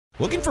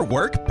Looking for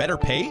work, better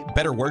pay,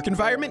 better work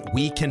environment?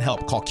 We can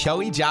help. Call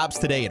Kelly Jobs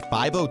today at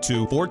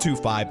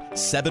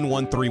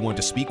 502-425-7131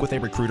 to speak with a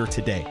recruiter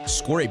today.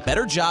 Score a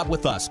better job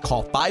with us.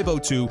 Call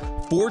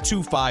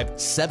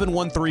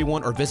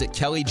 502-425-7131 or visit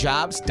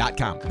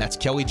kellyjobs.com. That's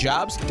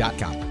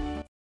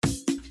kellyjobs.com.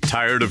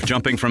 Tired of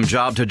jumping from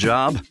job to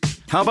job?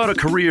 How about a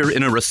career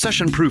in a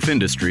recession-proof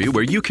industry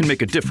where you can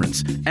make a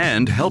difference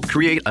and help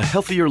create a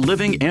healthier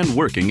living and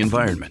working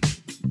environment?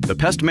 The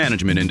pest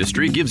management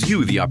industry gives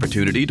you the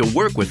opportunity to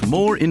work with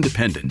more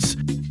independence.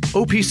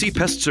 OPC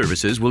Pest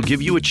Services will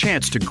give you a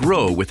chance to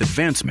grow with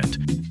advancement.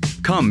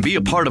 Come be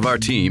a part of our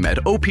team at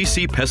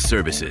OPC Pest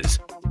Services.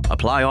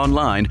 Apply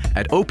online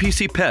at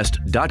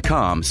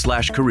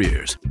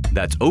opcpest.com/careers.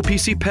 That's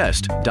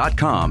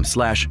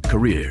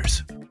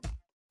opcpest.com/careers.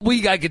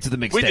 We got to get to the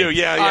mixtape. We do,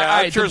 yeah.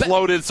 I'm sure it's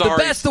loaded. Sorry. The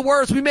best, the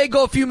worst. We may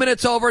go a few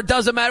minutes over. It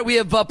doesn't matter. We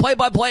have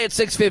play-by-play at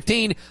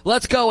 6:15.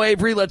 Let's go,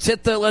 Avery. Let's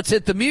hit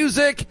the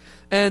music,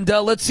 and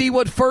let's see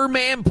what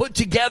Furman put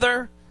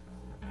together.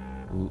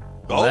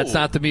 Oh, that's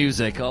not the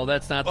music. Oh,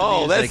 that's not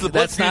the music.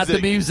 That's not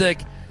the music.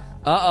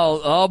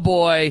 Uh-oh. Oh,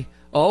 boy.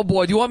 Oh,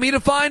 boy. Do you want me to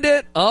find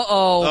it?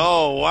 Uh-oh.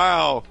 Oh,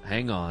 wow.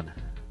 Hang on.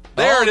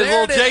 There it is,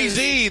 little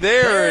Jay-Z.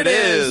 There it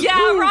is.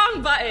 Yeah,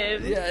 wrong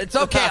button. Yeah, it's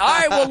okay. All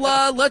right,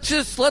 well, let's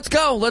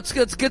go. Let's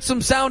get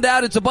some sound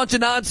out. It's a bunch of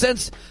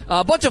nonsense,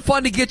 a bunch of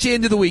fun to get you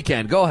into the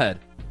weekend. Go ahead.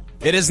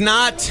 It is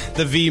not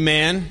the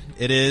V-Man.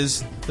 It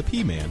is the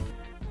P-Man.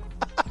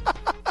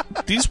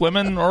 These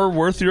women are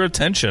worth your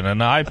attention,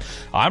 and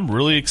I'm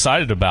really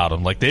excited about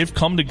them. Like, they've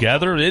come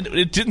together.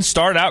 It didn't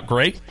start out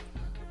great.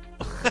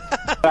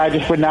 I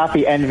just would not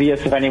be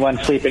envious of anyone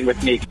sleeping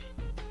with me.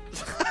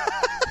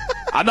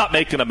 I'm not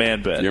making a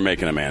man bed. You're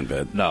making a man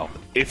bed. No.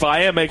 If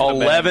I am making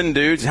 11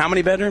 dudes, how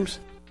many bedrooms?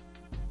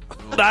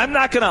 I'm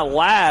not going to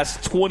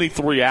last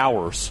 23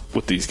 hours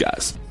with these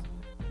guys.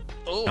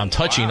 I'm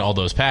touching all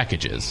those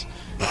packages,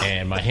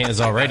 and my hands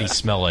already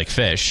smell like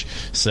fish,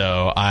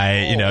 so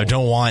I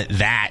don't want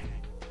that.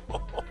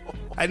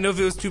 I didn't know if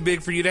it was too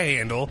big for you to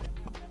handle.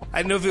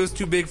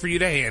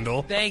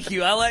 Thank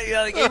you. I like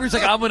Avery's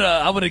like, I'm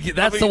gonna get.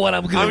 That's the one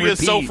I'm gonna repeat.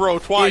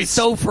 Sofro twice.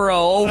 Yeah,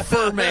 Sofro,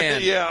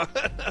 Furman. Yeah,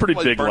 pretty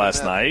big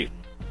last night.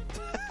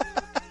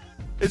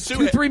 It's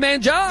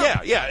 2-3-man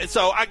job. Yeah.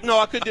 So I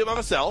couldn't do it by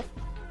myself.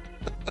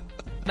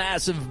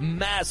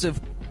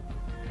 Massive.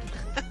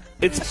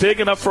 It's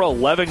big enough for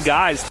 11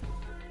 guys.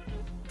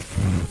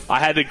 I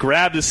had to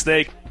grab the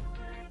snake.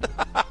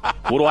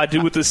 What do I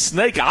do with this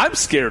snake? I'm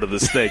scared of the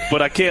snake,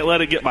 but I can't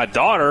let it get my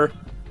daughter.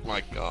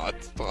 My God,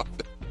 stop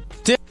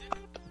it.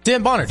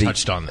 Dan Bonner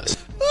touched on this.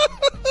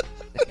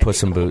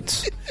 Puss in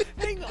Boots.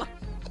 Hang on.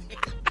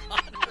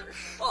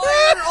 All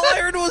I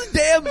heard was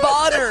Dan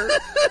Bonner.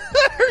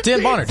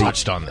 Dan Bonner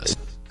touched on this.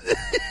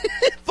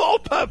 It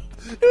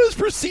was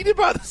preceded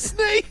by the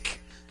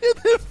snake, and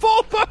then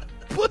followed by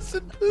Puss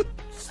in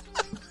Boots.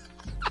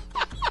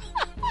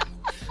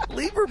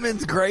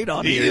 Lieberman's great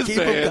on he here. Is Keep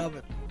bad. him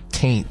coming.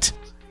 Taint.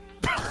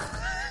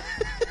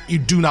 You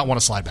do not want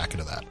to slide back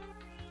into that.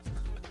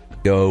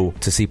 Go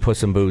to see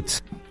Puss in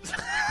Boots.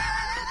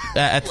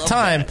 At the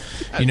time,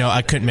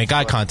 I couldn't make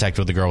eye contact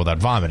with the girl without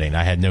vomiting.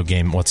 I had no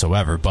game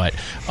whatsoever, but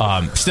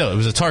still, it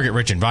was a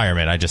target-rich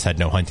environment. I just had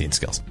no hunting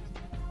skills.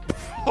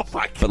 Oh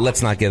my God. But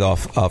let's not get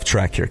off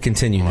track here.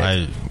 Continue, Nick.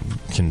 I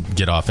can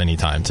get off any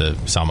time to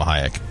Salma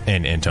Hayek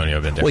and Antonio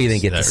Banderas. Well, you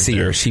didn't get to see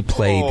her. She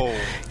played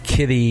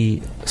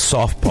Kitty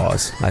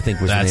Softpaws, I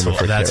think was the name of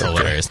her That's character.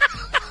 hilarious.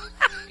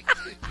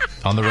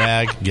 On the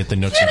rag, get the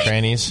nooks and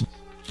crannies.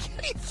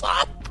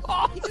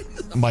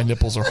 My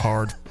nipples are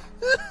hard.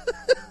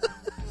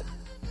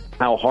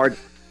 How hard?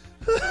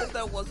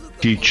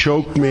 He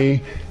choked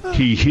me,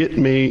 he hit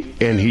me,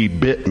 and he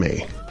bit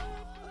me.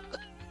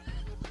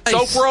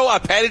 Sofro, I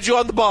patted you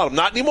on the bottom.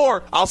 Not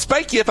anymore. I'll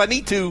spank you if I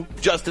need to,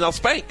 Justin. I'll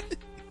spank.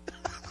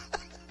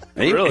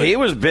 He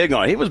was big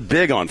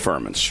on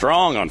Furman.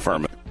 Strong on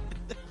Furman.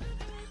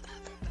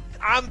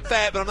 I'm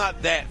fat, but I'm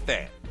not that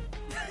fat.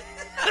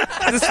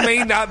 This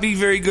may not be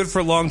very good for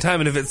a long time,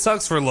 and if it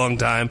sucks for a long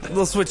time,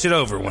 we'll switch it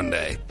over one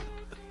day.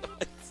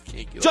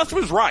 Justin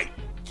was right.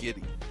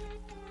 Kidding.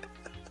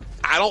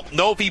 I don't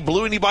know if he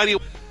blew anybody.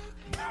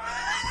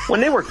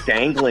 When they were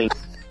dangling.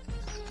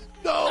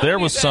 There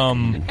was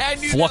some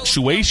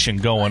fluctuation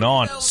going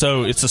on,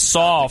 so it's a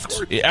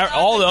soft.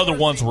 All the other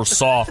ones were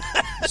soft,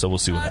 so we'll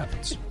see what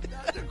happens.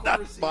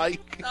 Not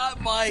Mike.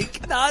 Not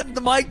Mike. Not the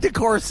Mike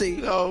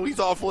DeCourcy. No, he's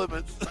off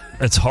limits.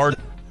 It's hard.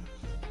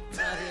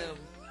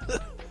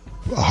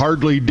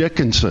 Hardly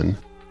Dickinson.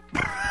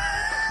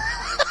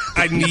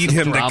 I need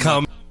him to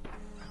come.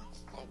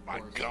 Oh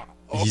my God.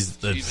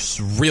 He's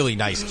a really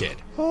nice kid,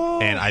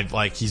 and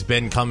he's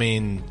been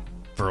coming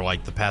for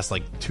the past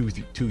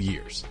 2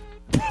 years.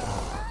 They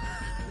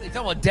talking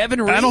about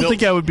Devin Reed? I don't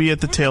think I would be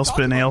at the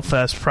Tailspin Ale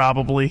Fest,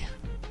 probably.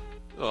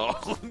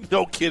 Oh,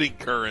 no kidding,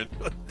 Curran.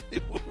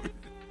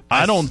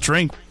 I don't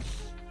drink.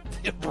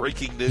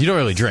 Breaking news. You don't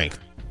really drink.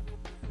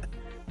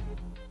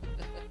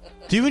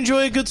 Do you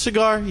enjoy a good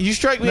cigar? You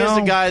strike me as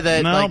the guy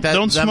that don't that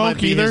might smoke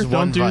be either. his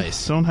one Don't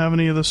vice. have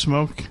any of the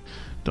smoke.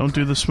 Don't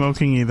do the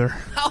smoking either.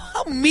 How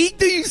meek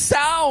do you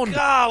sound?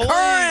 Golly.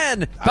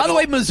 Curran. By the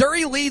way,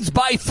 Missouri leads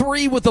by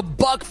 3 with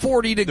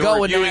 $1:40 to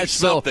go in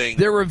Nashville. Something.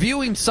 They're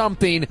reviewing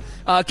something.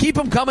 Keep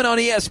them coming on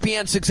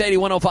ESPN 680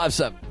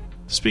 1057.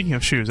 Speaking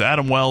of shoes,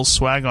 Adam Wells,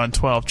 Swag on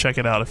 12. Check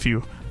it out if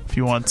you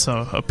want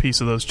a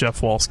piece of those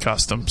Jeff Walsh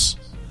customs.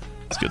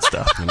 It's good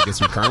stuff. Want to get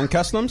some Curran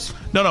customs?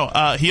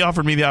 No. He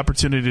offered me the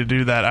opportunity to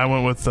do that. I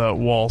went with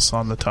Walsh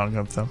on the tongue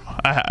of them.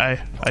 I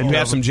you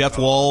have some Jeff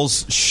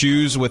Walsh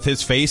shoes with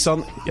his face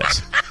on?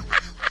 Yes.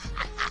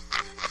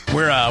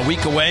 We're a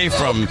week away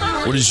from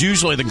what is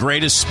usually the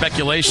greatest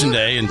speculation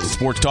day in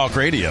sports talk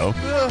radio,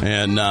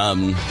 and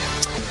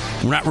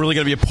we're not really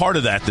going to be a part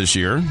of that this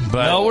year.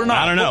 But no, we're not.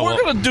 I don't know. But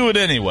we're going to do it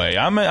anyway.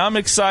 I'm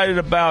excited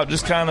about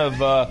just kind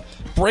of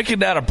breaking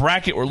down a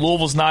bracket where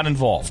Louisville's not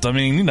involved. I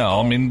mean,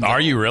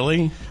 are you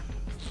really?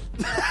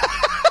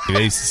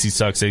 ACC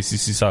sucks. ACC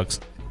sucks.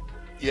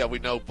 Yeah, we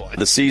know, boy.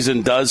 The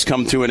season does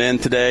come to an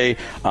end today.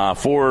 I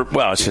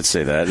should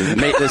say that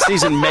the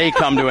season may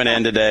come to an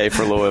end today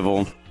for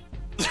Louisville.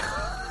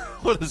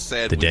 What a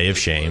sad the day of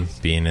shame,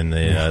 being in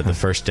the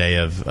first day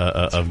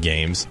of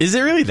games. Is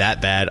it really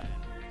that bad?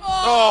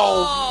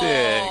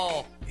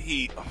 Oh,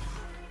 Nick.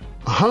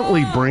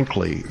 Huntley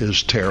Brinkley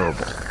is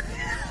terrible.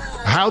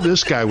 How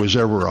this guy was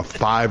ever a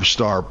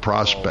 5-star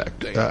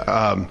prospect.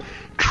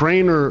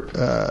 Trainer's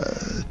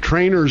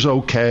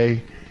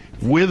okay.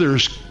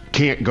 Withers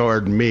can't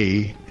guard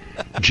me.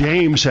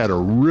 James had a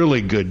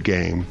really good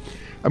game.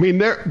 I mean,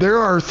 there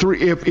are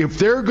 3. If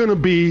they're going to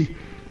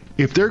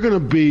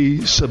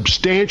be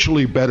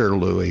substantially better,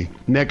 Louis,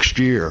 next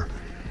year,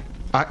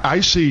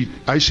 I see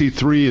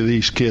 3 of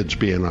these kids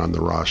being on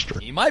the roster.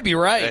 You might be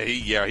right.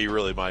 He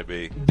really might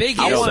be. Big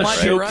I want to might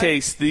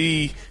showcase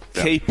the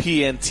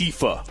KP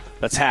Antifa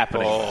that's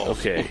happening.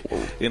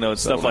 And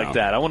stuff like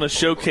that. I want to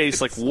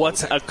showcase like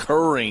what's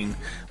occurring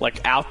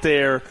like out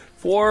there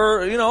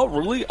for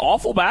really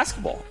awful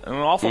basketball and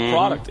an awful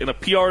product and a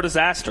PR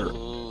disaster.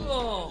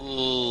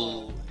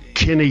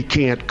 Kenny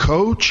can't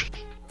coach.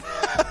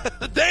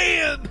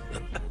 Dan.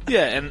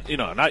 Yeah,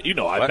 and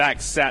I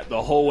back sat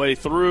the whole way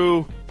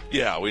through.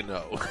 Yeah, we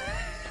know.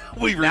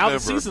 We remember. Now the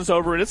season's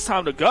over and it's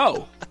time to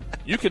go.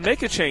 You can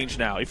make a change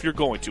now if you're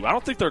going to. I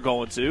don't think they're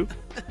going to.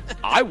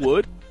 I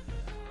would.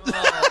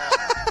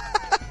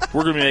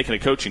 We're going to be making a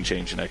coaching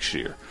change next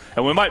year,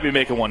 and we might be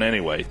making one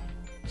anyway.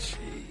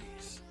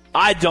 Jeez.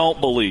 I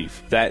don't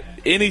believe that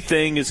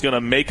anything is going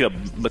to make a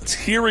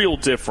material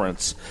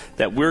difference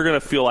that we're going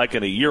to feel like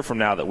in a year from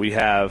now that we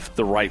have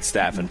the right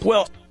staff in place.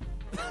 Well,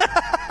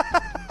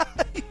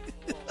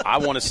 I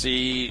want to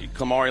see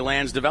Kamari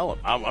Lands develop.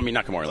 I mean,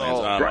 not Kamari Lands.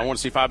 I want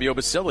to see Fabio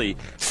Basili.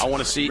 I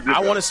want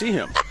to see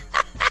him.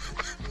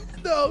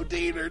 No,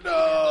 Diener,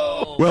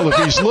 no. Well, if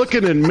he's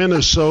looking in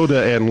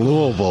Minnesota and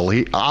Louisville,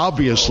 he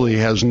obviously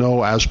has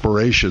no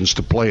aspirations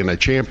to play in a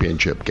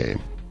championship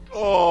game.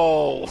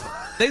 Oh,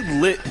 they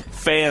lit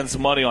fans'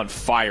 money on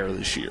fire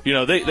this year.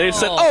 They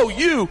said,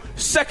 you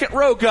second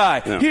row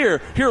guy,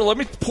 here, let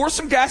me pour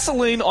some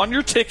gasoline on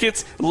your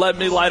tickets. Let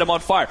me light them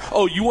on fire.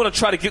 Oh, you want to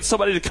try to get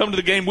somebody to come to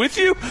the game with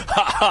you? Ha,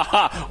 ha,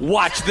 ha.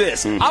 Watch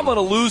this. I'm going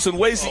to lose in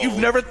ways that you've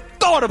never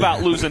thought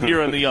about losing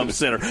here in the Yum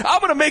Center. I'm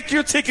going to make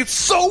your tickets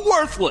so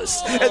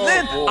worthless. And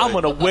then I'm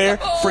going to wear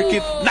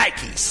freaking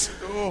Nikes.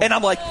 And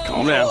I'm like,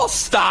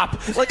 stop.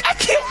 Like, I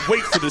can't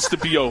wait for this to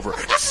be over.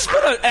 This has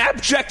been an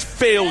abject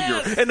failure.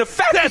 And the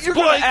fact that you're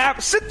going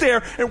to sit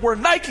there and wear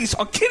Nikes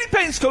on Kenny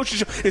Payne's coaching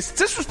show is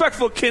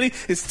disrespectful to Kenny.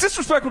 It's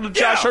disrespectful to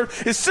Josh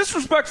Hurt. It's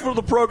disrespectful to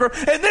the program.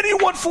 And then he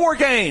won 4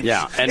 games.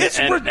 Yeah. It's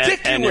ridiculous.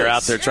 And you're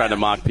out there trying to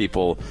mock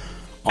people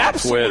on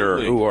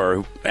Twitter who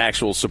are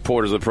actual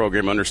supporters of the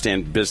program,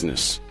 understand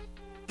business.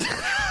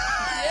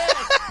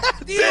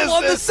 Diener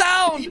won the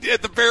sound.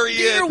 At the very end.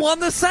 Diener won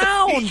the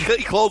sound.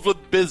 He closed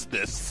with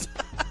business.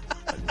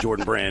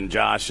 Jordan Brand,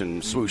 Josh,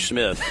 and Swoosh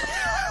Smith.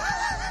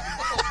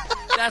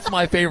 That's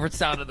my favorite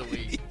sound of the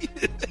week.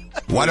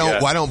 Why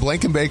don't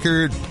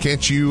Blankenbaker?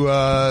 Can't you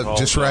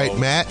just write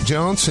Matt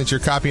Jones since you're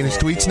copying his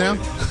tweets now?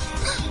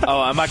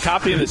 Oh, am I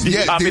copying his?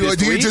 Yeah. Do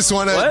you just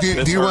want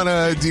to? Do you want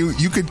to?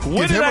 You could when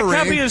give did him I a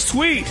copy ring. his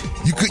tweet?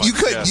 You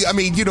could. I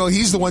mean,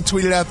 he's the one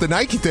tweeted out the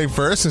Nike thing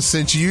first, and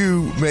since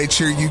you made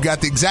sure you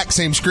got the exact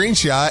same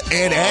screenshot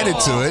and added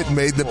to it, and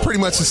made pretty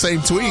much the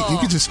same tweet, you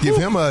could just give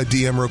him a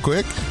DM real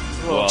quick.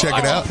 Well, check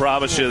it out. I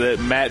promise you that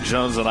Matt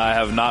Jones and I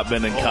have not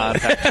been in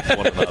contact with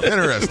one another.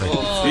 Interesting.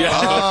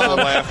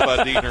 Laugh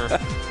by Diener.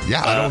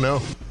 Yeah, I don't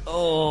know.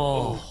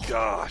 Oh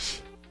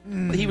gosh.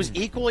 He was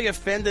equally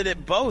offended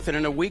at both, and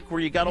in a week where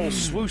you got old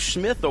Swoosh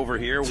Smith over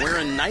here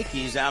wearing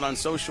Nikes out on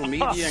social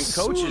media and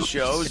coaches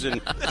shows,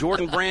 and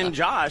Jordan Brand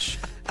Josh.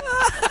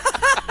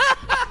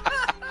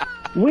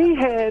 We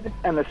had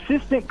an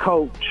assistant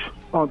coach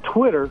on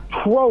Twitter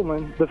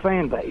trolling the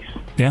fan base.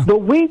 Yeah. The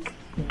week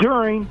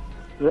during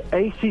the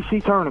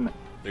ACC tournament.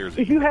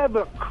 If you have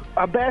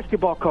a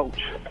basketball coach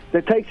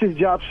that takes his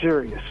job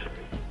serious,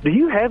 do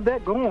you have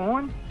that going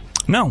on?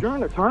 No. During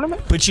the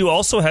tournament? But you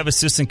also have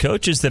assistant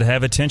coaches that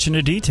have attention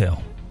to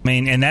detail. I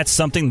mean, and that's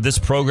something this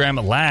program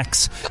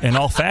lacks in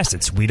all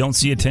facets. We don't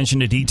see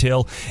attention to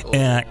detail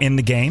in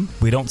the game.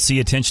 We don't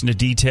see attention to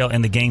detail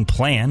in the game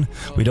plan.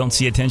 We don't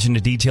see attention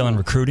to detail in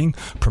recruiting,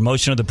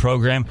 promotion of the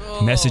program,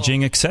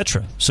 messaging,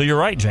 etc. So you're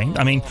right, James.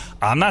 I mean,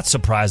 I'm not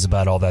surprised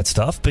about all that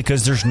stuff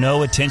because there's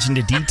no attention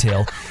to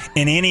detail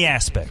in any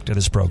aspect of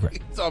this program.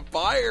 It's on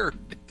fire.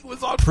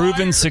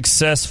 Proven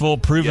successful,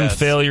 proven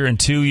failure in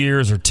 2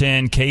 years or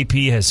 10.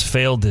 KP has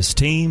failed this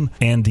team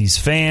and these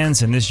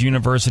fans and this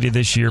university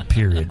this year,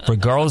 period.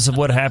 Regardless of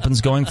what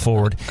happens going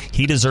forward,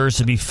 he deserves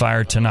to be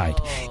fired tonight.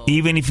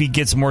 Even if he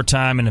gets more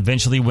time and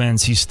eventually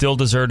wins, he still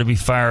deserves to be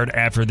fired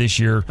after this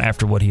year,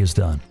 after what he has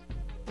done.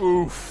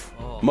 Oof.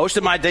 Most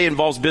of my day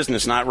involves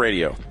business, not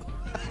radio.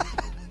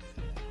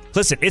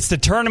 Listen, it's the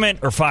tournament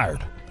or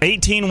fired.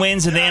 18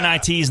 wins in the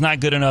NIT is not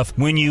good enough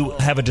when you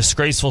have a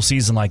disgraceful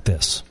season like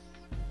this.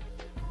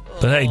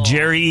 But hey,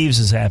 Jerry Eves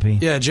is happy.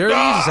 Yeah, Jerry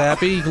Eves is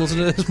happy. You can listen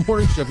to his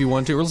morning show if you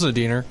want to. Or listen to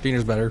Diener.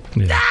 Diener's better.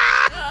 Yeah.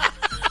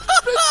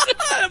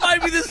 That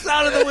might be the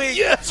sound of the week.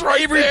 Yes,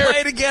 right Avery, there. play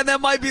it again. That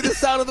might be the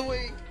sound of the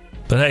week.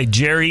 But hey,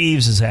 Jerry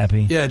Eves is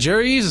happy. Yeah,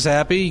 Jerry Eves is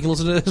happy. You can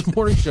listen to his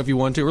morning show if you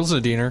want to. Or listen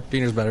to Diener.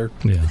 Diener's better.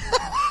 Yeah.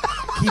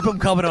 Keep them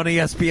coming on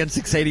ESPN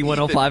 680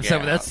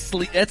 1057.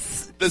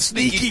 That's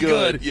sneaky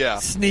good. Yeah.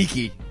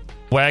 Sneaky.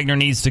 Wagner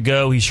needs to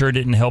go. He sure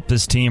didn't help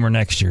this team or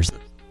next year's.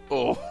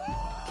 Oh.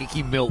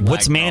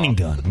 What's Manning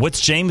done? What's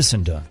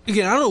Jameson done?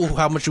 Again, I don't know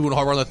how much you would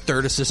harbor on the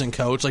third assistant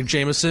coach like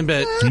Jameson,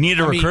 but you need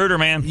a recruiter,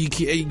 man. You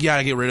got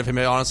to get rid of him,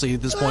 honestly,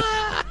 at this point.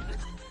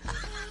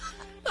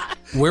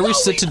 Where we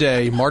sit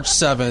today, March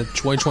 7th,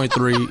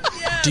 2023,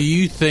 do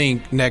you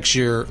think next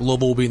year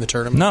Louisville will be in the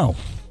tournament? No.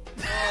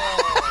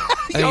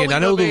 And again, I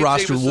know the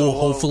roster will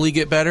hopefully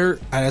get better,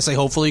 and I say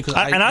hopefully because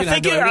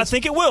I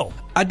think it will.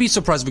 I'd be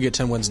surprised if we get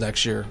 10 wins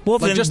next year. Well,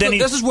 then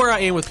this is where I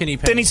am with Kenny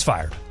Payne. Then he's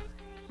fired.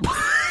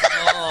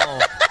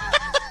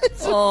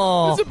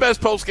 It's the best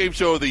post-game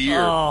show of the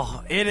year.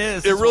 Oh, it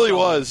is. It really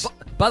was.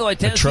 By the way,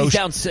 Tennessee's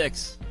down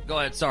 6. Go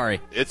ahead,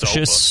 sorry. It's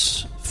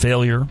just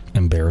failure,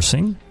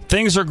 embarrassing.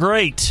 Things are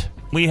great.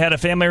 We had a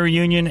family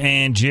reunion,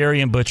 and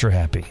Jerry and Butch are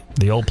happy.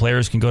 The old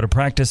players can go to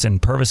practice,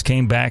 and Purvis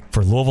came back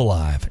for Louisville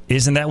Live.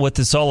 Isn't that what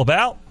this is all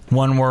about?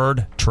 One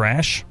word,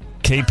 trash.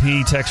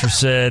 KP Texter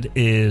said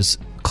is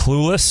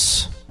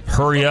clueless.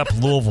 Hurry up,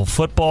 Louisville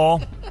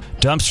football.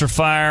 Dumpster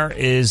fire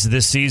is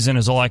this season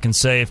is all I can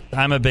say.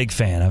 I'm a big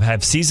fan. I've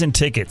had season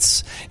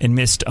tickets and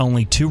missed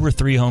only 2 or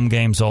 3 home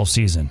games all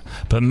season.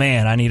 But,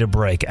 man, I need a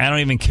break. I don't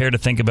even care to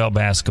think about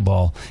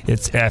basketball.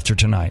 It's after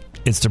tonight.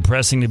 It's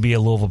depressing to be a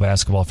Louisville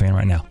basketball fan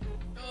right now.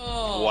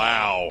 Oh,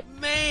 wow.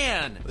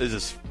 Man. This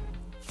is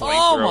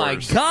Oh, my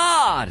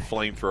God.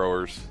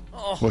 Flamethrowers.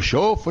 Oh. For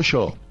sure, for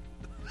sure.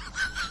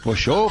 For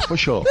sure, for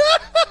sure.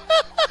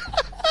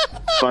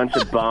 Bunch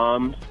of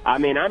bums. I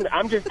mean,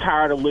 I'm just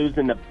tired of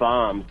losing the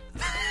bums.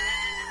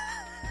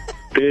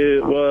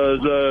 It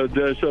was a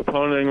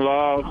disappointing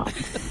loss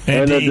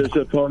and a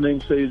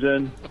disappointing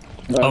season.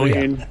 I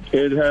mean,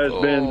 it has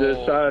been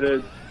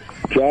decided.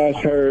 Josh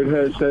Hurd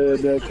has said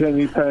that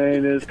Kenny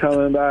Payne is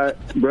coming back,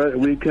 but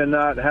we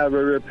cannot have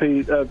a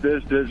repeat of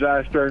this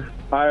disaster.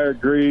 I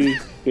agree.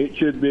 It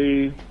should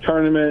be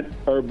tournament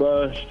or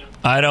bust.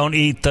 I don't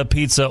eat the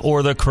pizza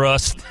or the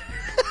crust.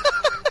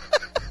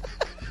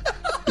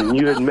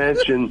 You had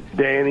mentioned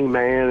Danny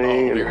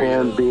Manning and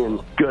him being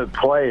good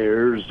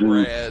players,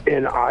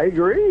 and I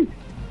agree.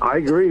 I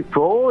agree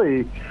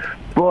fully.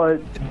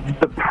 But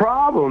the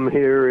problem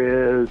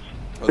here is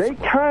they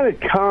kind of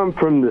come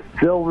from the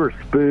silver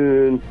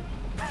spoon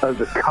of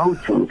the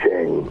coaching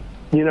chain.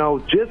 You know,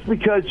 just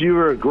because you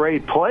were a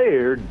great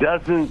player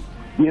doesn't,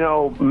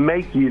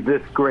 make you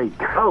this great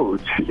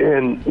coach.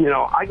 And,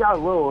 I got a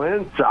little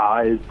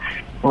insight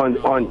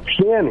on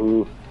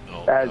Kenny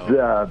as,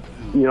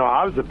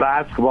 I was a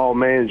basketball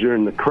manager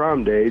in the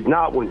Crum days,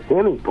 not when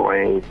Kenny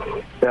played,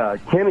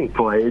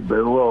 but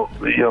a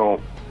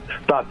little,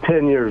 about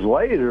 10 years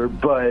later.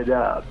 But,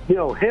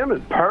 him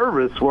and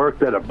Purvis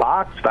worked at a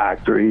box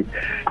factory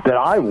that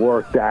I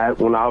worked at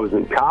when I was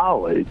in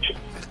college.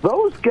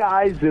 Those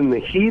guys in the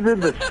heat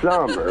of the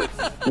summer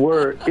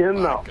were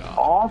in the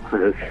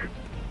office,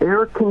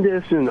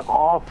 air-conditioned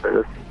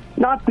office,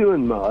 not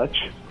doing much.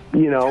 They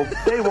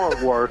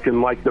weren't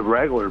working like the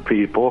regular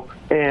people.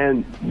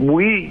 And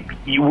we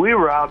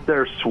were out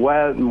there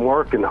sweating,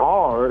 working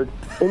hard,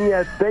 and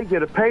yet they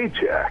get a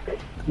paycheck.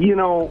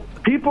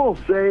 People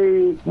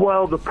say,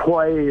 well, the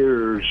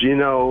players,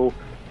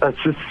 a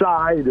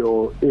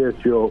societal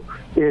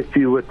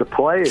issue with the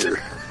players.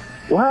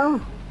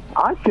 Well,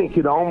 I think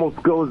it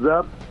almost goes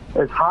up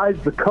as high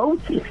as the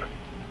coaches.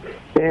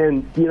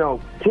 And,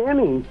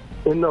 Kenny,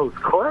 in those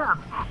clips,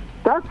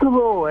 that's a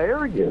little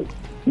arrogant,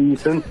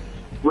 Ethan,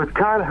 with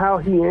kind of how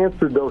he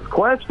answered those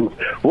questions.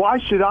 Why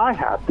should I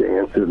have to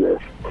answer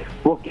this?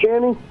 Well,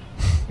 Kenny,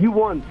 you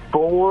won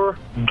 4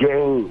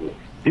 games.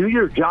 Do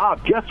your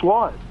job. Guess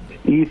what,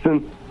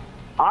 Ethan?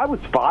 I was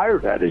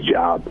fired at a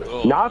job,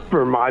 not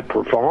for my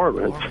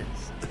performance.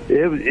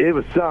 It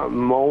was something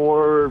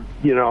more,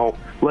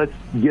 let's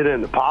get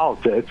into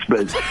politics.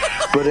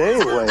 But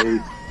anyway,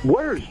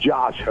 where's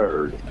Josh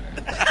Hurd?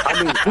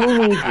 I mean,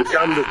 he needs to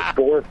come to the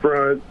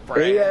forefront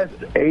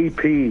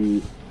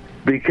ASAP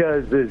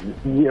because there's,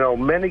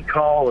 many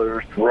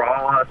callers,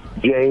 Ross,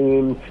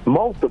 James,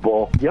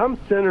 multiple. Yum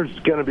Center's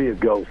going to be a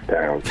ghost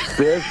town.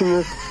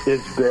 Business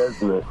is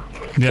business.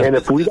 Yeah. And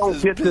if we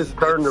don't get this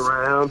turned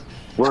around,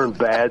 we're in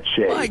bad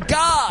shape. My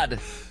God.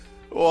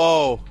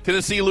 Whoa.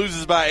 Tennessee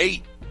loses by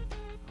 8.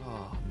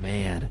 Oh,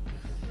 man.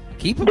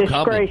 Keep them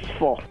coming.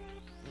 Disgraceful.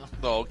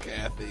 Oh,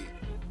 Kathy.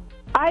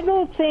 I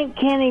don't think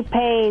Kenny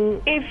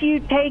Payne, if you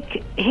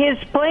take his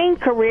playing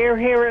career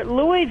here at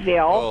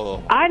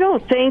Louisville, I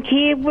don't think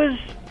he was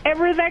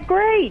ever that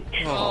great.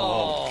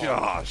 Oh,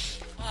 gosh.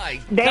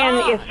 Dan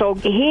Issel,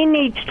 he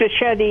needs to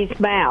shut his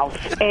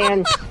mouth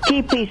and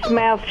keep his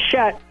mouth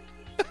shut.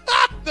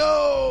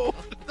 No,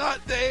 not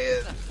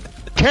Dan.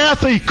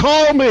 Kathy,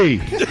 call me.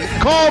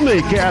 Call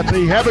me,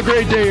 Kathy. Have a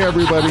great day,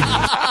 everybody.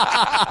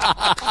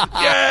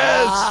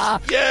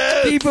 Yes.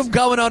 Keep them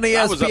coming on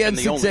I was up in ESPN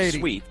the only 680.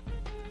 suite.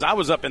 I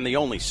was up in the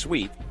only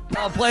suite.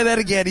 I'll play that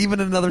again,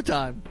 even another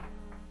time.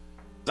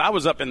 I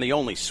was up in the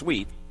only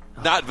suite.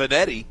 Not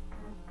Vanetti.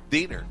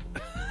 Diener.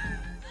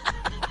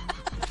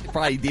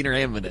 Probably Diener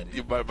and Vanetti.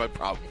 You might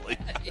probably.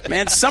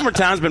 Man,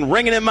 summertime's been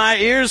ringing in my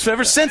ears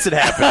ever since it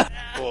happened.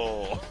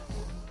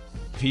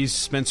 He's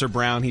Spencer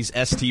Brown. He's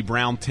ST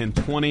Brown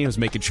 1020. I was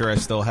making sure I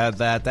still had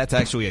that. That's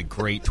actually a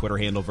great Twitter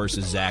handle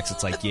versus Zach's.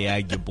 It's like, yeah,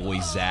 your boy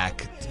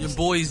Zach. Your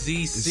boy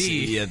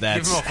ZC. Yeah, Give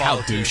that's him a how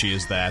follow, too. douchey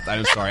is that.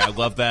 I'm sorry. I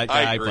love that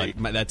I guy, agree.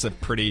 but that's a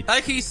pretty...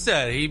 Like he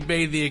said, he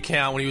made the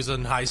account when he was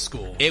in high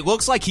school. It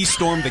looks like he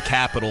stormed the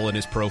Capitol in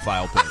his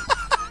profile page.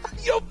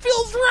 Yo,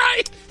 Phil's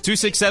right.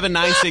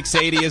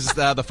 267-9680 is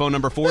the phone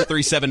number,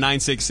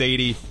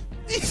 437-9680.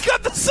 He's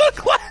got the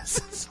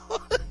sunglasses on.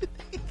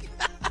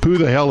 Who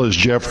the hell is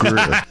Jeff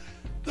Greer?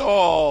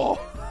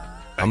 Oh.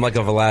 I'm like a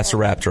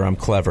velociraptor. I'm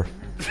clever.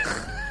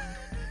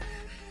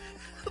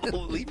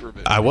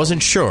 I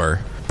wasn't sure,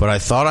 but I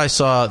thought I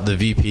saw the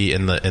VP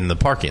in the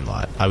parking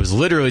lot. I was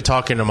literally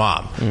talking to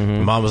Mom.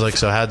 Mom was like,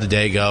 "So how'd the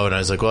day go?" And I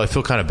was like, "Well, I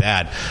feel kind of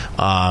bad."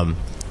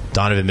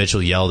 Donovan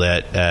Mitchell yelled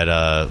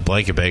at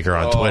Blanket Baker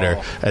on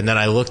Twitter, and then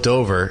I looked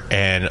over,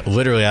 and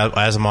literally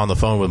as I'm on the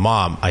phone with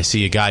Mom, I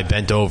see a guy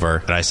bent over,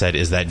 and I said,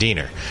 "Is that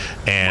Diener?"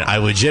 And I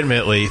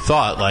legitimately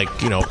thought,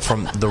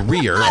 from the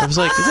rear, I was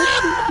like, "Is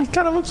that? He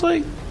kind of looks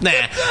like nah."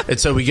 And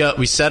so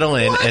we settle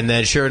in, and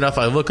then sure enough,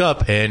 I look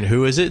up, and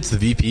who is it? It's the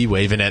VP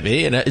waving at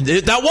me, and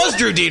that was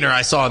Drew Diener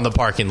I saw in the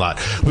parking lot.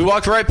 We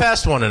walked right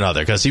past one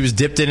another because he was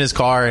dipped in his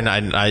car, and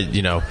I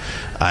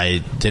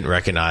didn't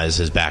recognize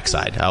his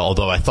backside,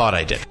 although I thought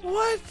I did.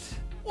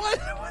 What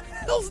the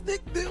hell's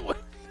Nick doing?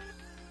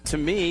 To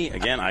me,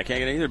 again, I can't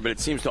get it either, but it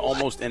seems to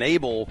almost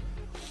enable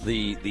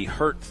the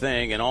hurt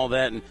thing and all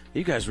that. And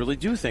you guys really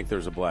do think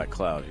there's a black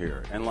cloud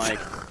here. And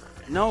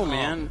no,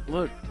 man,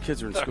 look,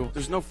 kids are in school.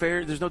 There's no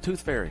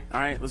tooth fairy.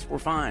 All right, we're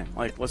fine.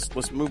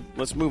 Let's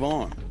move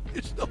on.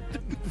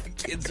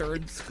 Kids are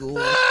in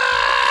school.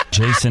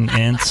 Jason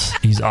Entz,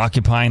 he's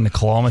occupying the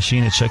claw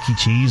machine at Chuck E.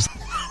 Cheese.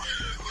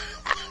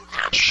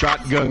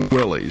 Shotgun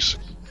Willies.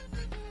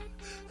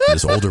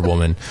 This older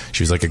woman,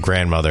 she was like a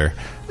grandmother,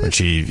 and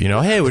she,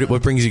 hey,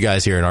 what brings you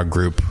guys here? And our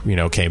group,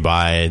 came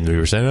by, and we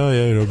were saying, oh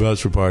yeah,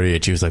 bachelor party,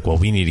 and she was like, well,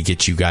 we need to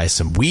get you guys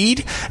some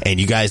weed, and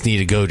you guys need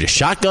to go to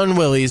Shotgun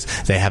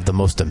Willie's. They have the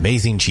most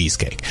amazing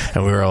cheesecake.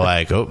 And we were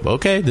like, oh,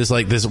 okay.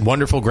 This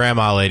wonderful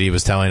grandma lady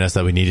was telling us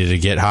that we needed to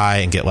get high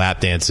and get lap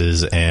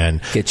dances and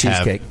get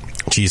cheesecake.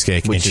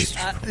 Which is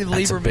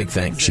that's a big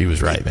thing. She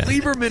was right, man.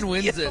 Lieberman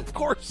wins it. Of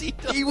course he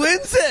does. He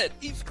wins it.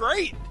 He's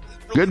great.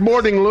 Good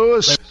morning,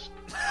 Lewis.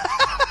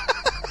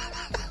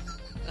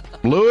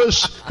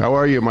 Lewis, how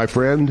are you, my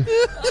friend?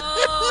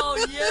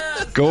 Oh,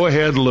 yes. Go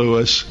ahead,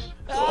 Lewis.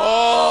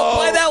 Oh,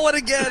 play that one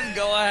again.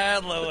 Go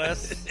ahead,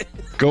 Lewis.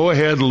 Go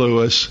ahead,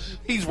 Lewis.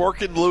 He's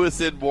working Lewis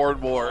in more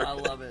and more. I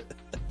love it.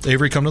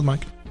 Avery, come to the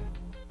mic.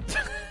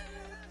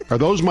 Are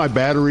those my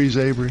batteries,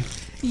 Avery?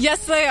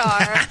 Yes, they are.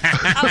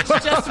 I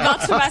was just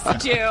about to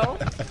message you.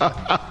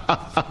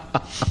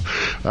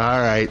 All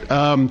right.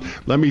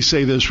 Let me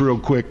say this real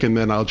quick, and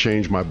then I'll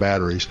change my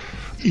batteries.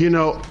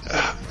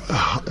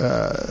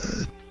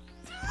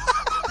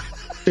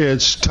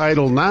 It's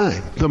Title IX.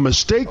 The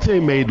mistake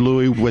they made,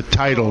 Louis, with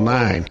Title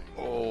IX.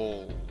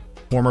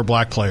 Former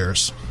black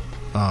players.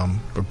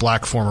 Or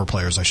black former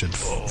players, I should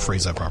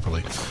phrase that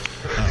properly.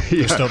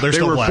 They're still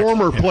they were black.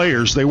 former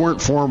players. They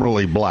weren't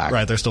formerly black.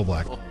 Right, they're still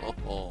black.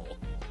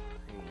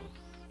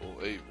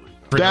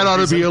 That ought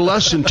to be a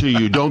lesson to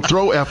you. Don't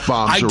throw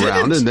F-bombs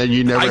around, and then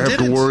you never have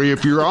to worry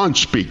if you're on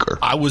speaker.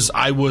 I was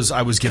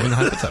giving a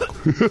hypothetical.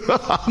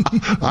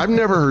 I've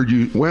never heard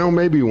you. Well,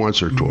 maybe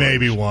once or twice.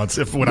 Maybe once,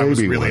 when I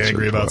was really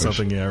angry about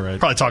something. Yeah, right.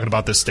 Probably talking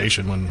about this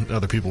station when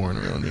other people weren't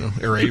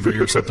around. Or Avery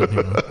or something.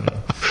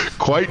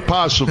 Quite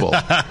possible.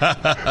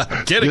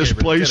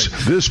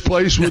 This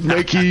place would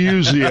make you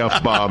use the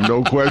F-bomb.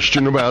 No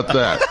question about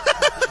that.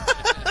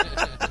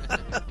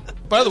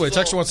 By the way,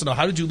 Texter wants to know,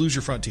 how did you lose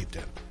your front teeth,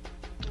 Dan?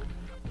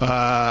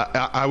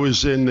 I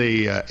was in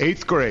the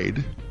 8th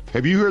grade.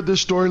 Have you heard this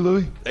story,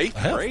 Louis?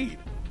 8th grade?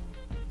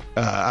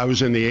 I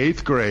was in the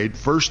 8th grade,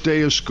 first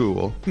day of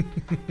school,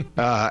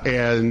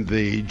 and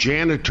the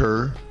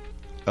janitor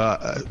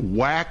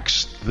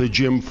waxed the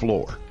gym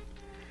floor.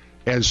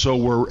 And so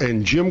we're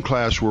in gym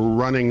class, we're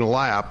running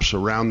laps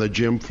around the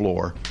gym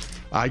floor.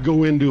 I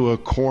go into a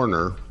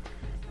corner,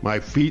 my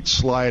feet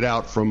slide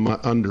out from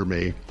under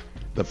me.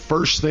 The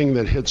first thing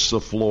that hits the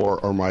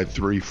floor are my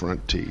 3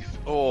 front teeth.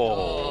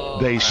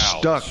 They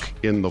stuck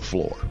in the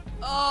floor.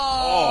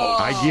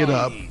 I get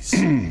up,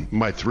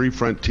 my 3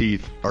 front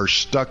teeth are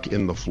stuck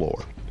in the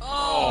floor.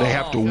 They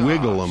have to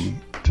wiggle them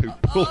to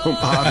pull them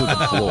out of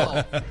the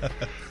floor.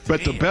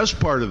 But the best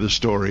part of the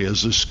story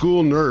is the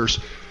school nurse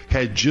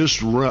had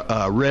just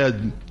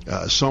read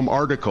some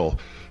article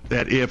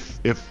that if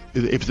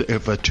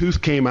a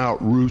tooth came out,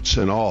 roots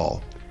and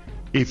all,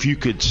 if you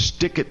could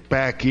stick it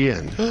back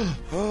in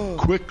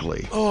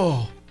quickly,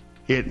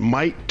 it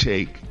might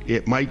take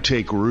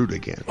root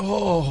again.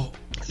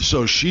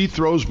 So she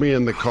throws me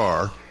in the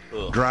car,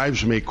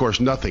 drives me. Of course,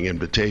 nothing in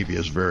Batavia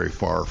is very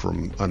far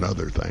from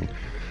another thing.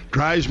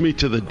 Drives me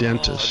to the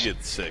dentist. I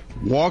get sick.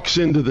 Walks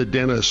into the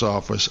dentist's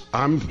office.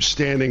 I'm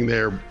standing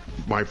there,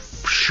 my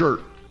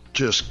shirt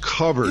just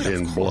covered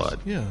in blood.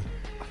 Yeah.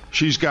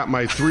 She's got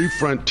my 3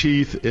 front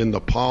teeth in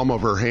the palm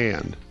of her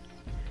hand,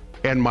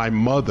 and my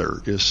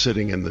mother is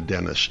sitting in the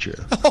dentist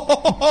chair.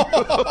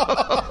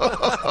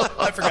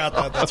 I forgot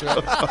that. That's right.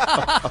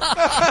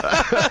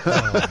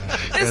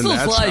 And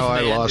that's how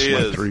I lost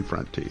my 3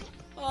 front teeth.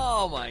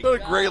 Oh, my What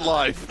God. a great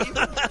life.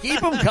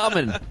 Keep them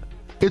coming.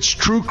 It's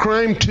True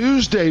Crime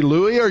Tuesday,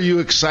 Louie. Are you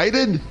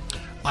excited?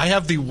 I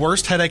have the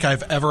worst headache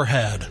I've ever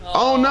had.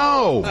 Oh,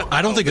 no.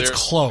 I don't think it's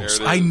close.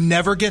 I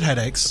never get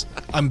headaches.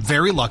 I'm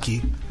very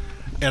lucky.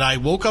 And I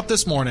woke up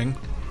this morning,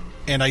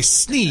 and I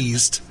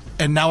sneezed,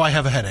 and now I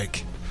have a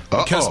headache.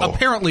 Because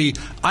apparently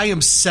I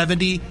am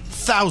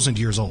 70,000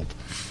 years old.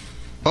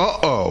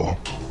 Uh-oh.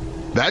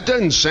 That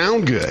doesn't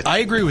sound good. I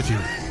agree with you.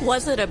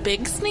 Was it a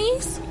big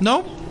sneeze?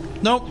 No,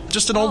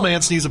 just an old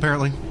man sneeze,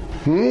 apparently.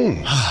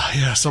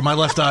 Yeah, so my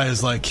left eye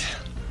is like,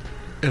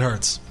 it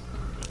hurts.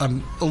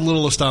 I'm a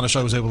little astonished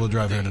I was able to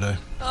drive here today.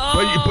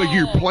 But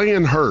you're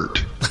playing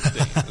hurt.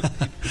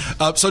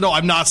 So no,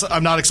 I'm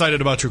not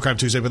excited about True Crime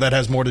Tuesday, but that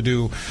has more to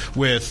do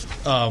with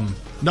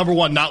number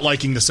one, not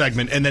liking the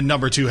segment, and then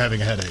number two, having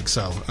a headache.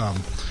 So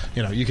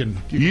you can.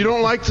 You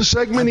don't like the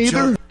segment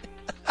either?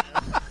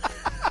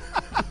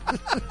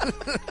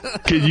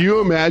 Can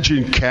you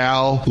imagine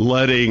Cal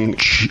letting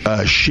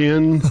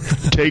Shin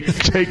take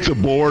the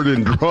board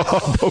and draw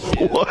up a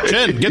play?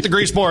 Shin, get the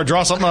grease board,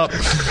 draw something up.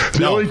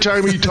 The only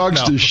time he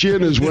talks to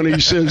Shin is when he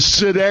says,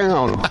 "Sit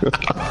down."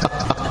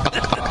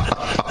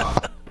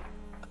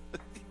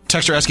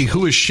 Texter asking,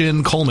 who is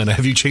Shin Coleman?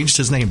 Have you changed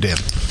his name, Dan?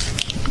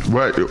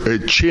 What?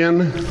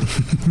 Chin?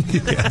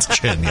 Yeah, it's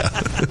Chin, yeah.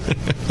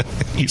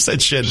 You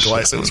said Shin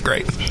twice. It was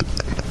great.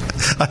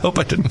 I hope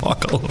I didn't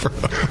walk all over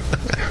him.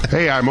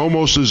 Hey, I'm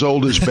almost as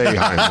old as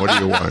Boeheim. What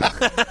do you want?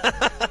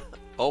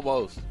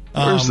 Almost.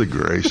 Where's the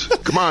grace?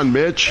 Come on,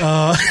 Mitch.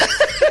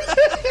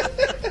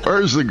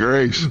 Where's the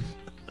grace?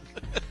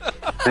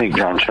 I think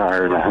John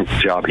Shire, and I think the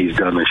job he's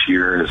done this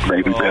year has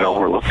maybe been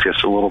overlooked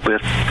just a little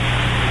bit.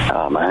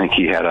 I think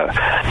he had a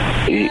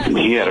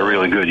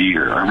really good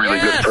year, a really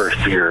good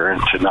first year,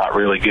 and to not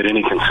really get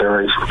any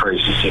consideration for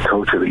ACC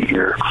Coach of the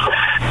Year,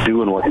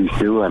 doing what he's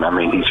doing. I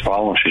mean, he's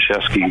following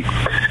Krzyzewski.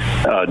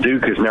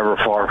 Duke is never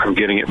far from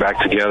getting it back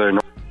together.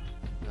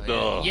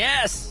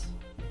 Yes.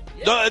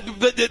 No, and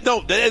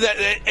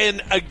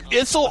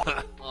it's all.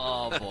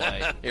 Oh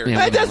boy.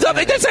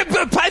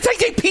 That's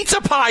like a pizza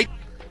pie.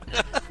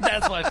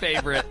 That's my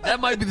favorite. That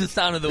might be the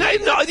sound of the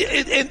week. No,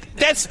 and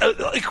that's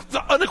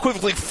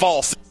unequivocally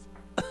false.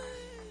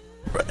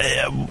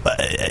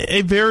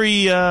 A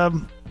very.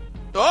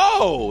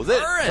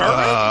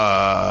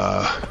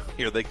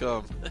 Here they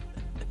come.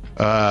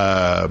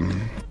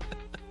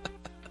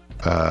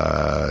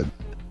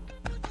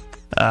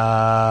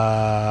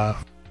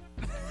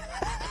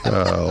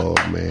 Oh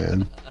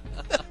man.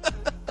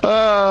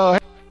 Oh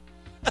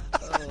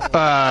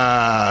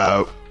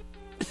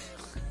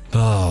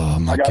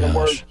my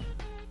gosh.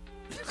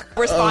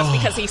 Response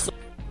because he's.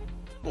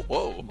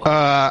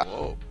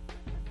 Whoa.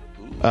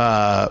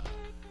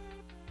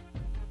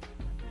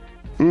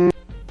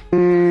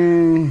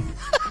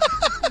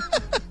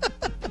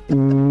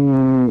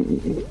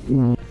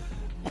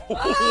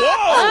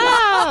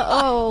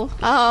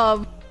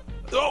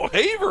 Oh,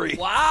 Avery.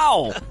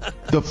 Wow.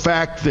 The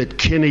fact that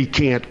Kenny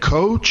can't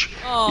coach,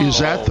 is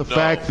that the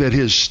fact that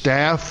his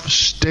staff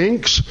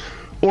stinks?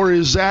 Or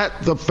is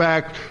that the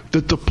fact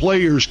that the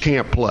players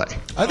can't play?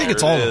 I think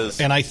it's all of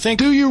it. And I think.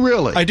 Do you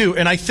really? I do.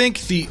 And I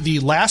think the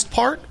last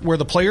part where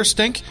the players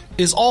stink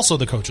is also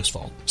the coach's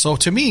fault. So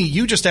to me,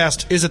 you just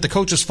asked, is it the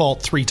coach's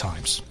fault 3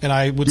 times? And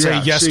I would say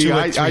yes to it 3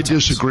 times. I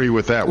disagree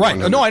with that. Right.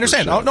 100%. No, I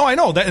understand. No, I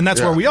know that, and that's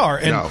where we are.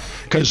 And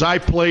because I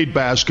played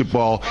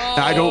basketball,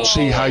 and I don't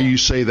see how you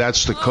say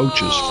that's the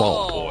coach's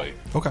fault.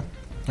 Okay.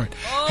 Right.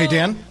 Hey,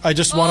 Dan, I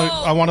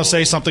want to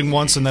say something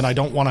once, and then I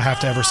don't want to have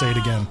to ever say it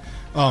again.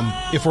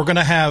 If we're going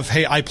to have,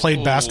 hey, I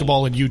played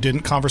basketball and you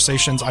didn't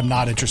conversations, I'm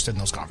not interested in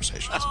those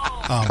conversations.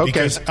 Okay.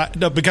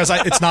 Because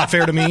it's not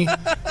fair to me.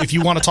 If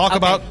you want to talk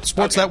about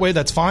sports that way,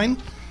 that's fine.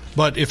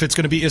 But if it's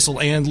going to be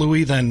Issel and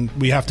Louie, then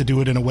we have to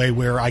do it in a way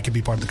where I can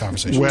be part of the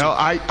conversation. Well,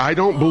 I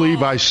don't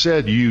believe I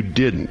said you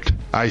didn't.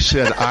 I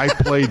said I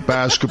played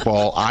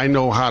basketball. I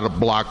know how to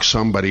block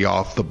somebody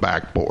off the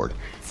backboard.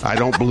 I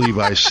don't believe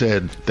I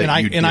said that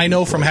you didn't. And I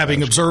know from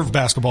having basketball. observed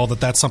basketball that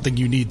that's something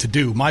you need to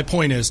do. My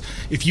point is,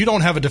 if you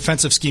don't have a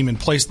defensive scheme in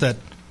place that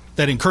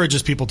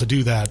encourages people to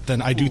do that,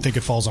 then I do think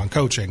it falls on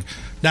coaching.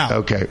 Now,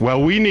 okay.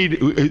 Well, we need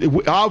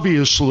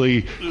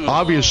obviously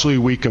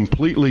we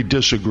completely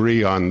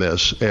disagree on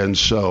this, and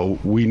so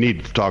we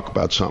need to talk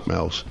about something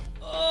else.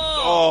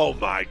 Oh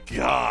my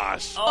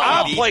gosh!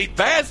 I played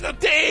basketball,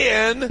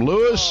 Dan.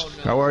 Lewis,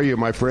 how are you,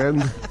 my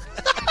friend?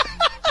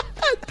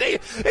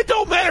 It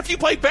don't matter if you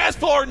play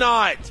basketball or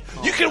not.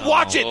 You can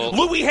watch it.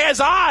 Louis has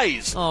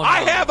eyes. I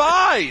have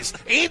eyes.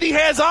 Andy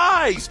has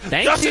eyes.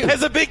 Dustin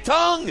has a big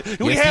tongue.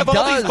 We have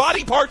all these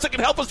body parts that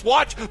can help us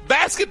watch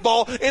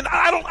basketball. And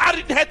I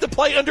didn't have to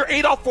play under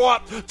Adolph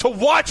Rupp to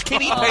watch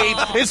Kenny Payne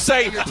and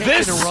say,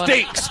 this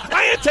stinks.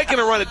 I ain't taking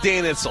a run at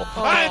Dan Issel.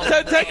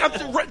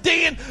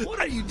 Dan, what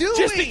are you doing?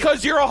 Just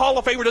because you're a Hall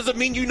of Famer doesn't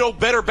mean you know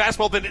better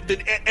basketball than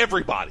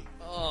everybody.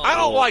 I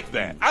don't like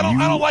that. I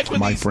don't like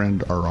when my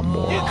friend are a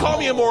moron. You call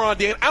me a moron,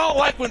 Dan. I don't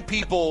like when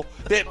people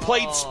that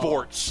played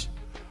sports.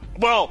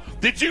 Well,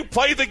 did you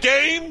play the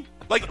game?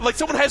 Like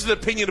someone has an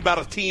opinion about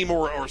a team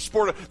or a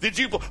sport. Did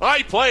you?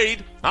 I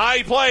played.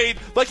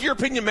 Like your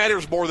opinion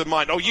matters more than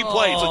mine. Oh, you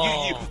played,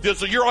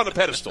 so you're on a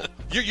pedestal.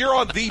 You're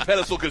on the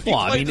pedestal because you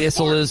played. I mean,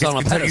 Issel is on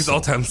a pedestal. He's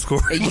all-time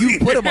scorer. Hey, you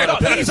put him on a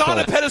pedestal. He's on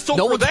a pedestal.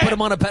 No for one's that. put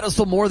him on a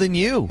pedestal more than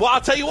you. Well,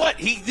 I'll tell you what.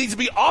 He needs to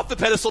be off the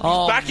pedestal.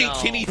 He's backing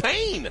Kenny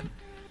Payne.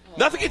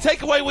 Nothing can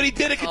take away what he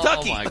did at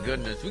Kentucky. Oh, my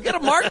goodness. We got to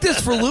mark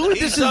this for Louis.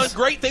 He's done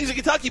great things at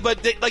Kentucky,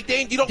 but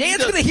Dan, you don't Dan's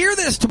need to... going to hear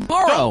this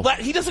tomorrow.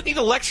 He doesn't need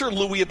to lecture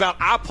Louis about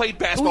I played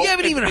basketball. We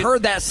haven't even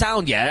heard that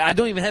sound yet. I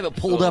don't even have it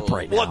pulled up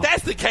right now. Well, if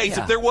that's the case,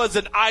 if there was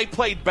an I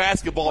played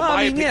basketball,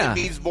 my opinion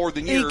means more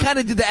than yours. He kind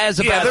of did that as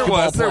a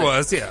basketball there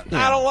was.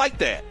 I don't like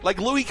that. Like,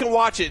 Louis can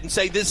watch it and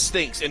say, this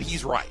stinks, and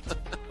he's right.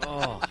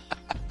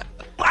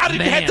 I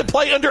didn't have to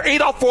play under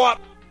Adolph Rupp.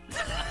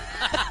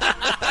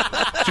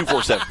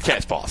 247,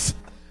 Cat's Boss.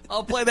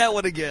 I'll play that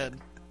one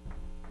again.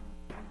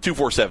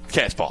 247,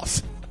 Cat's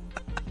Boss.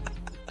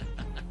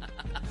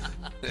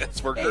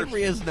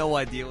 Avery has no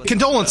idea.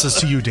 Condolences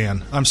to you,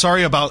 Dan. I'm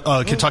sorry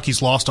about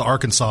Kentucky's loss to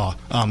Arkansas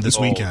this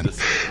weekend.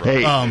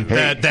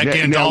 That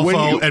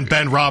Gandolfo and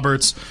Ben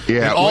Roberts,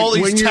 and all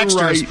these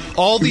texters,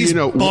 all these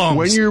bums.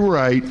 When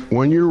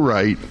you're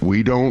right,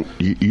 we don't.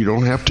 You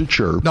don't have to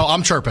chirp. No,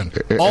 I'm chirping.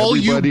 All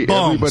you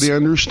bums. Everybody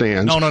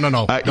understands.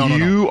 No.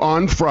 You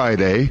on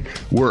Friday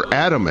were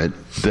adamant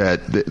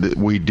that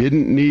we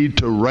didn't need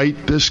to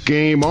write this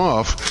game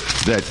off.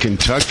 That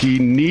Kentucky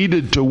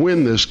needed to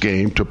win this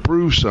game to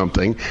prove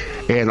something.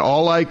 And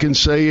all I can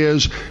say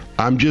is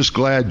I'm just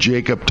glad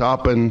Jacob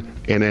Toppin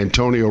and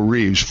Antonio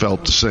Reeves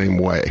felt the same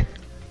way.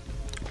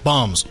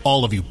 Bums,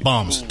 all of you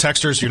bums.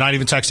 Texters, you're not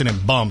even texting in.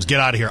 Bums, get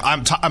out of here.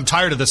 I'm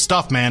tired of this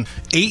stuff, man.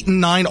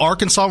 8-9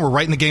 Arkansas. We're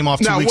writing the game off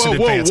 2 weeks in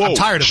advance. I'm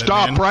tired of it,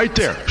 man. Stop right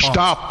there. Bums.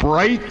 Stop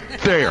right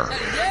there.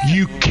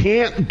 You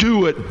can't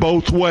do it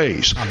both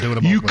ways. I'm doing it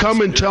both ways. You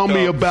come and tell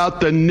me about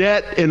the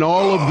net and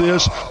all of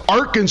this.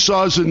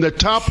 Arkansas is in the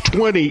top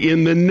 20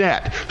 in the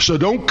net. So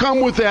don't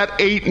come with that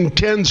 8 and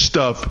 10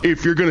 stuff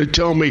if you're going to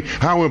tell me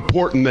how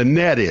important the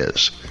net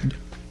is.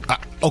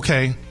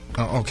 Okay.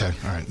 Oh, okay.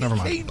 All right. Never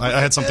mind.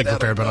 I had something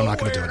prepared, but I'm not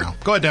going to do it now.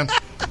 Go ahead, Dan.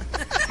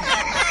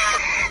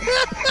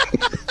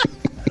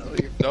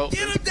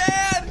 Get him,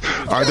 Dad!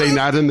 Are they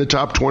not in the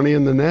top 20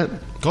 in the net?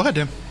 Go ahead,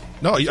 Dan.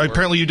 No,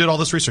 apparently you did all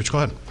this research. Go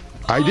ahead.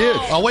 I did.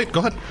 I'll wait.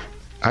 Go ahead.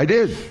 I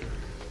did.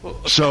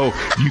 So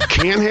you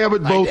can't have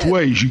it both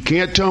ways. You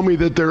can't tell me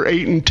that they're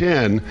 8 and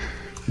 10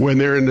 when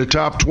they're in the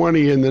top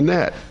 20 in the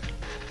net.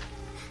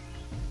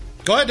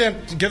 Go ahead,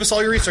 Dan. Give us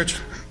all your research.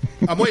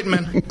 I'm waiting,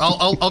 man.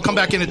 I'll come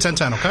back in at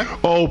 10:10. Okay.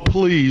 Oh,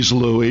 please,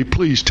 Louie.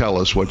 Please tell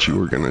us what you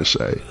were going to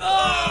say.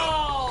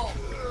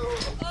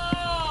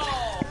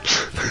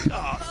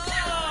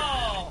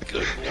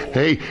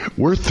 Hey,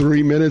 we're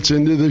 3 minutes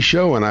into the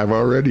show, and I've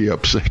already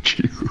upset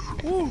you.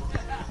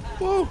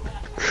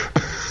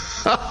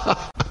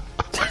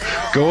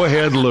 Go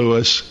ahead,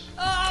 Lewis.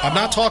 I'm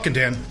not talking,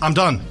 Dan. I'm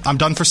done. I'm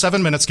done for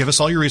 7 minutes. Give us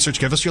all your research.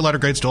 Give us your letter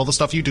grades. Do all the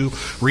stuff you do.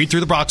 Read through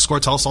the box score.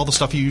 Tell us all the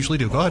stuff you usually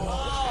do. Go ahead.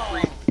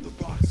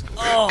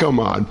 Come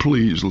on,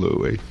 please,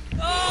 Louie.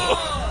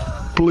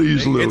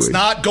 Please, Louie. It's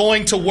not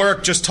going to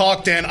work. Just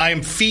talk, Dan. I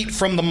am feet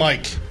from the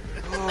mic.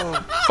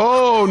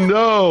 Oh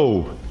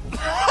no.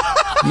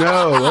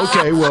 No.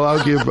 Okay. Well,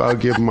 I'll give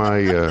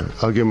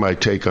my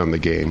take on the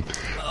game.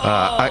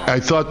 I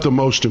thought the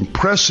most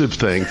impressive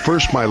thing.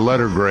 First, my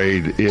letter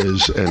grade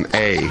is an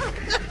A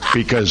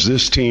because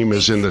this team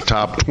is in the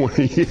top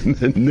 20 in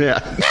the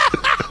net.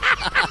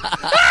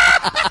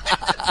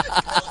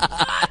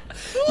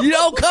 You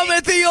know, Don't come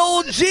at the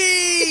old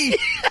G.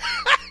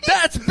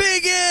 That's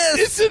biggest.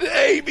 It's an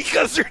A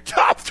because they're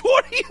top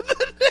 20 in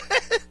the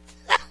net.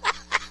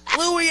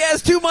 Louis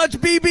has too much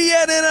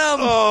BBN in him.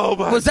 Oh,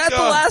 my God. Was that the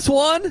last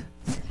one?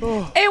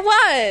 It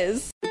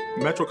was.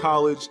 Metro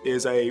College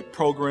is a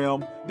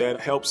program that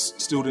helps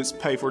students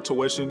pay for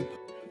tuition,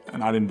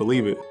 and I didn't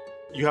believe it.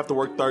 You have to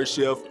work third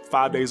shift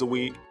 5 days a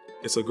week.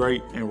 It's a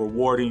great and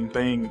rewarding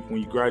thing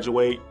when you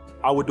graduate.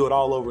 I would do it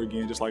all over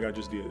again, just like I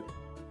just did.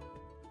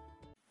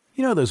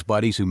 You know those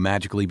buddies who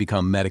magically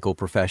become medical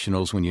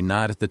professionals when you're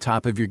not at the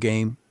top of your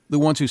game? The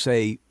ones who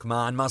say, "Come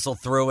on, muscle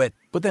through it,"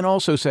 but then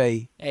also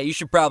say, "Hey, you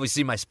should probably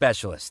see my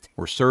specialist,"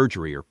 or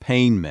surgery or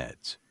pain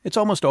meds. It's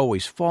almost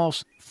always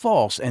false,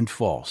 false, and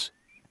false.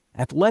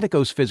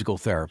 Athletico's physical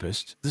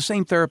therapists, the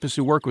same therapists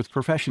who work with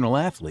professional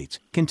athletes,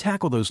 can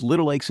tackle those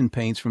little aches and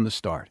pains from the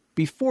start,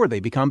 before they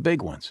become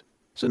big ones.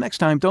 So next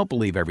time, don't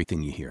believe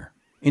everything you hear.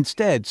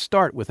 Instead,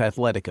 start with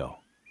Athletico.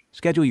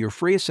 Schedule your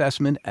free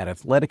assessment at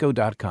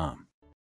athletico.com.